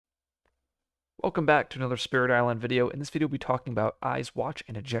Welcome back to another Spirit Island video. In this video, we'll be talking about Eyes Watch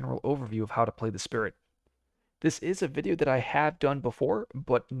and a general overview of how to play the Spirit. This is a video that I have done before,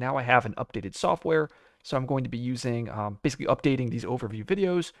 but now I have an updated software, so I'm going to be using, basically updating these overview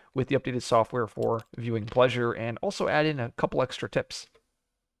videos with the updated software for viewing pleasure and also add in a couple extra tips.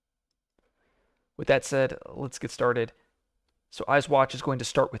 With that said, let's get started. So Eyes Watch is going to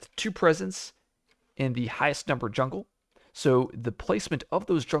start with 2 presence in the highest number jungle. So the placement of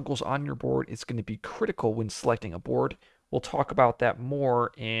those jungles on your board is going to be critical when selecting a board. We'll talk about that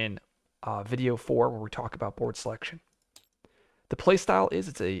more in video 4 where we talk about board selection. The playstyle is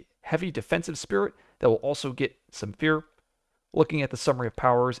it's a heavy defensive spirit that will also get some fear. Looking at the summary of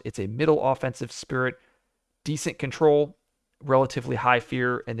powers, it's a middle offensive spirit, decent control, relatively high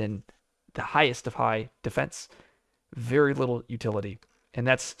fear, and then the highest of high defense. Very little utility. And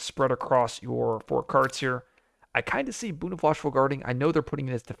that's spread across your 4 cards here. I kind of see Boon of Watchful Guarding. I know they're putting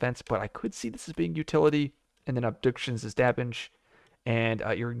it as defense, but I could see this as being utility. And then Abductions is damage. And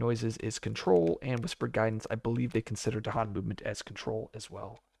Eerie Noises is control. And Whispered Guidance, I believe they consider Dahan movement as control as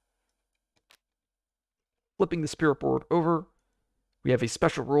well. Flipping the spirit board over, we have a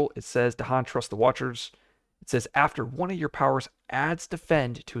special rule. It says Dahan Trust the Watchers. It says after one of your powers adds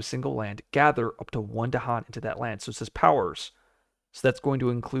defend to a single land, gather up to 1 Dahan into that land. So it says powers. So that's going to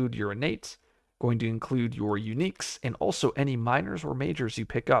include your innate, going to include your uniques, and also any minors or majors you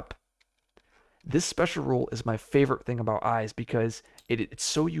pick up. This special rule is my favorite thing about Eyes because it's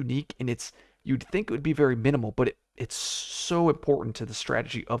so unique, and you'd think it would be very minimal, but it's so important to the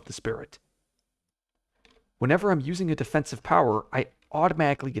strategy of the spirit. Whenever I'm using a defensive power, I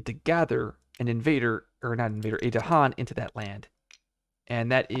automatically get to gather an invader, or not invader, a Dahan into that land.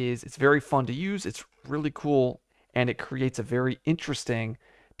 And it's very fun to use, it's really cool, and it creates a very interesting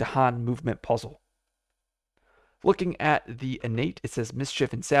Dahan movement puzzle. Looking at the innate, it says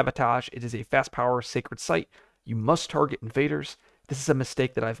Mischief and Sabotage. It is a fast power sacred site. You must target invaders. This is a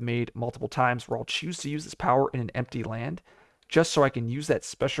mistake that I've made multiple times where I'll choose to use this power in an empty land just so I can use that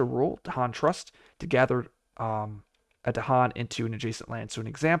special rule, Dahan Trust, to gather a Dahan into an adjacent land. So an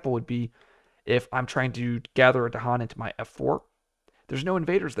example would be if I'm trying to gather a Dahan into my F4, there's no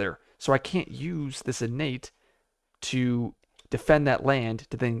invaders there. So I can't use this innate to defend that land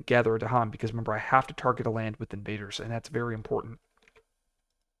to then gather a Dahan, because remember, I have to target a land with invaders, and that's very important.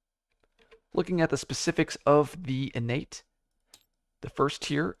 Looking at the specifics of the innate, the first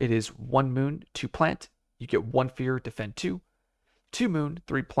tier, it is 1 moon, 2 plant. You get 1 fear, defend 2. 2 moon,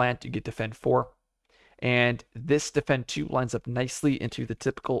 3 plant, you get defend 4. And this defend 2 lines up nicely into the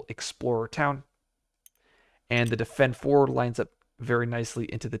typical explorer town. And the defend 4 lines up very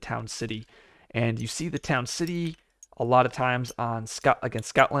nicely into the town city. And you see the town city a lot of times against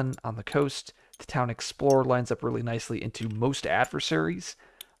Scotland on the coast. The town explorer lines up really nicely into most adversaries.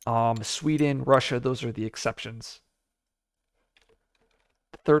 Sweden, Russia, those are the exceptions.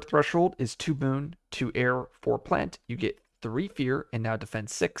 The third threshold is 2 moon, 2 air, 4 plant. You get 3 fear and now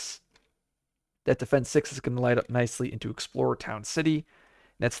defend 6. That defend 6 is going to light up nicely into explorer town city.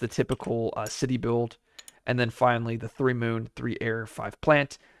 That's the typical city build. And then finally the 3 moon, 3 air, 5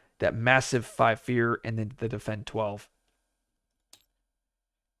 plant. That massive 5 fear, and then the defend 12.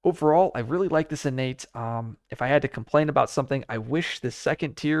 Overall, I really like this innate. If I had to complain about something, I wish this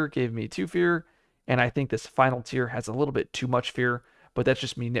second tier gave me 2 fear, and I think this final tier has a little bit too much fear, but that's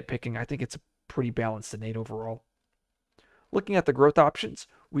just me nitpicking. I think it's a pretty balanced innate overall. Looking at the growth options,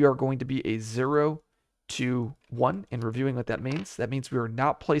 we are going to be a 0 to 1 and reviewing what that means. That means we are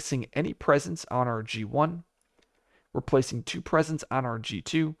not placing any presence on our G1. We're placing 2 presence on our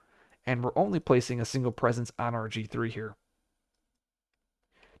G2. And we're only placing a single presence on our G3 here.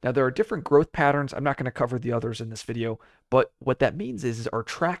 Now, there are different growth patterns. I'm not going to cover the others in this video, but what that means is our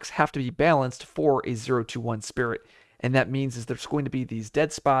tracks have to be balanced for a 0 to 1 spirit. And that means is there's going to be these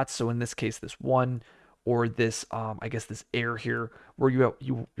dead spots. So in this case, this 1 or this, I guess this air here, where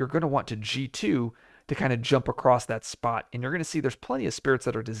you're going to want to G2 to kind of jump across that spot. And you're going to see there's plenty of spirits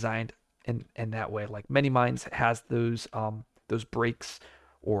that are designed in that way. Like Many Minds has those breaks,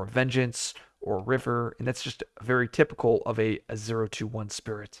 or Vengeance, or River, and that's just very typical of a 0 to 1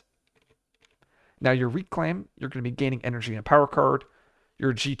 spirit. Now your Reclaim, you're going to be gaining energy in a power card.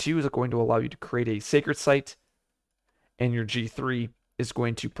 Your G2 is going to allow you to create a sacred site, and your G3 is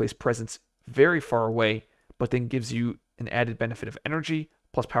going to place presence very far away, but then gives you an added benefit of energy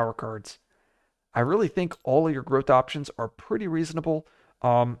plus power cards. I really think all of your growth options are pretty reasonable.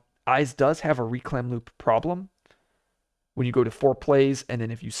 Eyes does have a Reclaim loop problem. When you go to 4 plays, and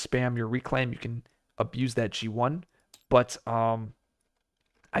then if you spam your Reclaim, you can abuse that G1. But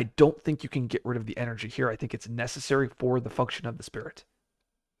I don't think you can get rid of the energy here. I think it's necessary for the function of the spirit.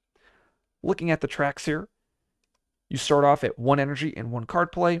 looking at the tracks here, you start off at 1 energy and 1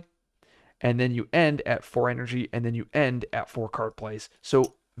 card play, and then you end at 4 energy, and then you end at 4 card plays.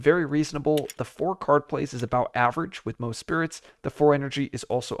 So very reasonable. The 4 card plays is about average with most spirits. The 4 energy is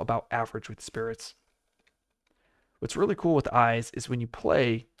also about average with spirits. What's really cool with eyes is when you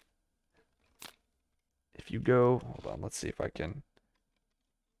play, if you go, hold on, let's see if I can.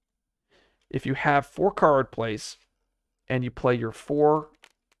 If you have 4 card plays and you play your four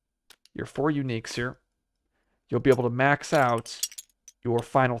uniques here, you'll be able to max out your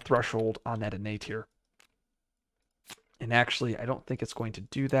final threshold on that innate here. And actually, I don't think it's going to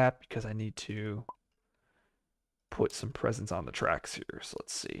do that because I need to put some presence on the tracks here. So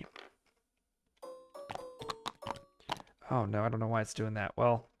let's see. Oh no, I don't know why it's doing that.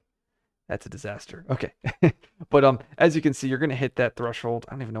 Well, that's a disaster. Okay. But as you can see, you're going to hit that threshold.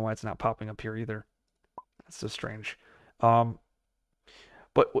 I don't even know why it's not popping up here either. That's so strange.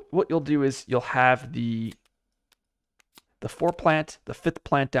 But what you'll do is you'll have the 4 plant, the 5th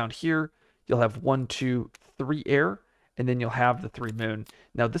plant down here. You'll have 1, 2, 3 air, and then you'll have the 3 moon.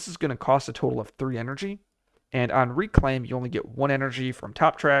 Now this is going to cost a total of 3 energy, and on reclaim you only get 1 energy from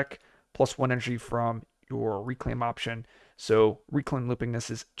top track plus 1 energy from your reclaim option. So reclaim looping this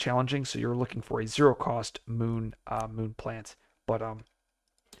is challenging, so you're looking for a 0 cost moon plant. But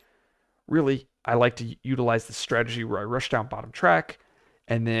really, I like to utilize the strategy where I rush down bottom track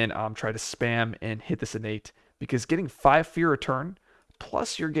and then try to spam and hit this innate, because getting 5 fear a turn,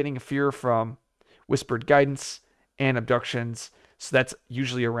 plus you're getting a fear from Whispered Guidance and Abductions, so that's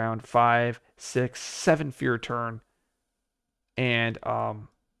usually around 5, 6, 7 fear a turn, and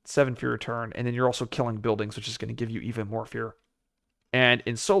 7 fear a turn, and then you're also killing buildings, which is going to give you even more fear. And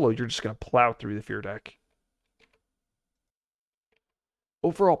in solo, you're just going to plow through the fear deck.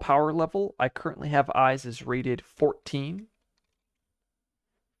 Overall power level, I currently have eyes as rated 14.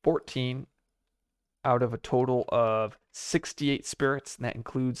 14 out of a total of 68 spirits, and that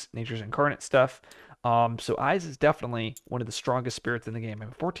includes Nature's Incarnate stuff. So eyes is definitely one of the strongest spirits in the game. I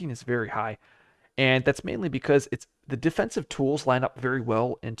mean, 14 is very high, and that's mainly because the defensive tools line up very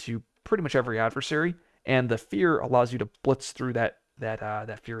well into pretty much every adversary, and the fear allows you to blitz through that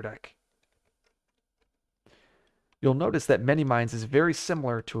fear deck. You'll notice that Many Minds is very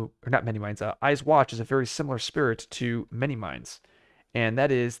similar to, or not Many Minds, Eyes Watch is a very similar spirit to Many Minds. And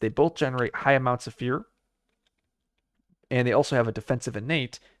that is, they both generate high amounts of fear, and they also have a defensive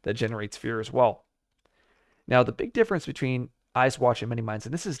innate that generates fear as well. Now, the big difference between Eyes Watch and Many Minds,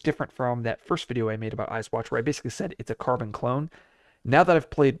 and this is different from that first video I made about Eyes Watch, where I basically said it's a carbon clone. Now that I've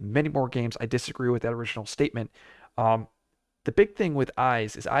played many more games, I disagree with that original statement. The big thing with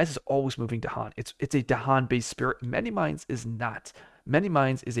Eyes is always moving Dahan. It's a Dahan-based spirit. Many Minds is not. Many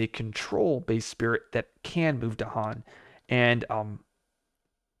Minds is a control-based spirit that can move Dahan. And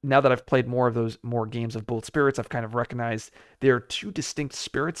now that I've played more games of both spirits, I've kind of recognized they are 2 distinct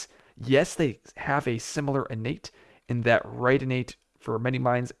spirits. Yes, they have a similar innate in that right innate for Many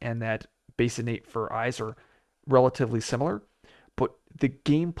Minds and that base innate for Eyes are relatively similar, but the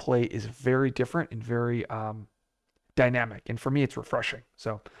gameplay is very different and very dynamic, and for me it's refreshing.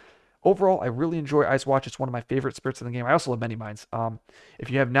 So overall, I really enjoy Eyes Watch. It's one of my favorite spirits in the game. I also love Many Minds. If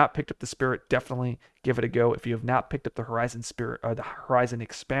you have not picked up the spirit, definitely give it a go. If you have not picked up the Horizon spirit or the Horizon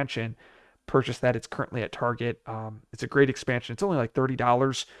expansion, purchase that. It's currently at Target. It's a great expansion. It's only like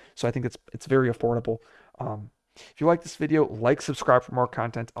 $30, so I think it's very affordable. If you like this video, like, subscribe for more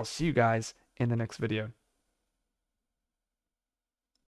content. I'll see you guys in the next video.